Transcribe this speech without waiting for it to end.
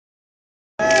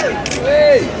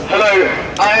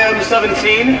I am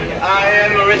 17. I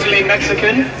am originally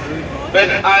Mexican, but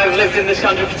I've lived in this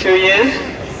country for 2 years.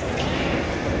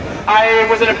 I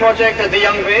was in a project at the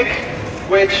Young Vic,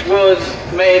 which was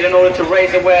made in order to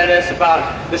raise awareness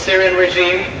about the Syrian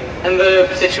regime and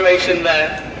the situation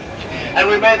there. And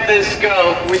we met this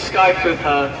girl, we Skyped with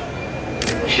her.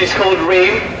 She's called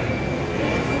Reem.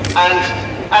 And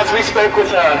as we spoke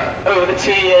with her over the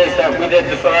 2 years that we did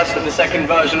the first and the second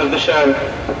version of the show,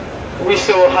 we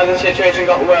saw how the situation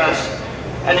got worse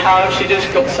and how she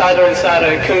just got sadder and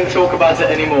sadder and couldn't talk about it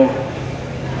anymore.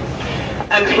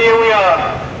 And here we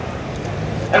are,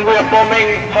 and we are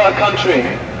bombing her country.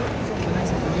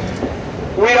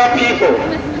 We are people,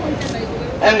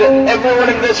 and everyone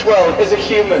in this world is a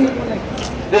human,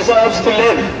 deserves to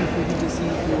live.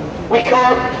 We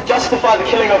can't justify the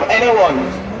killing of anyone,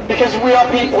 because we are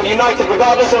people, united,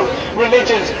 regardless of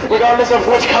religions, regardless of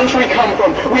which country we come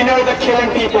from. We know that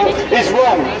killing people is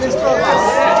wrong.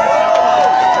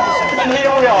 And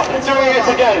here we are, doing it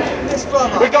again.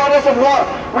 Regardless of what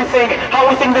we think, how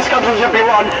we think this country should be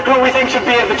run, who we think should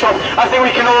be at the top, I think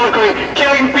we can all agree,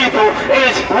 killing people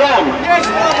is wrong.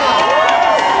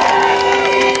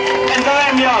 And I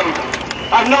am young.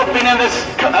 I've not been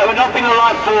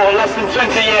alive for less than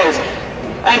 20 years.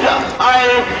 And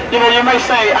you may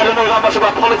say, I don't know that much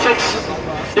about politics.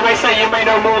 You may say you may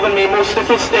know more than me, more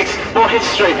statistics, more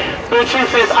history. But the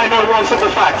truth is, I know one simple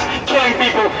fact. Killing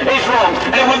people is wrong,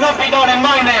 and it will not be done in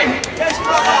my name. Yes,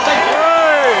 brother. Thank you.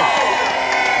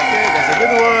 Okay, that's a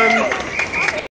good one.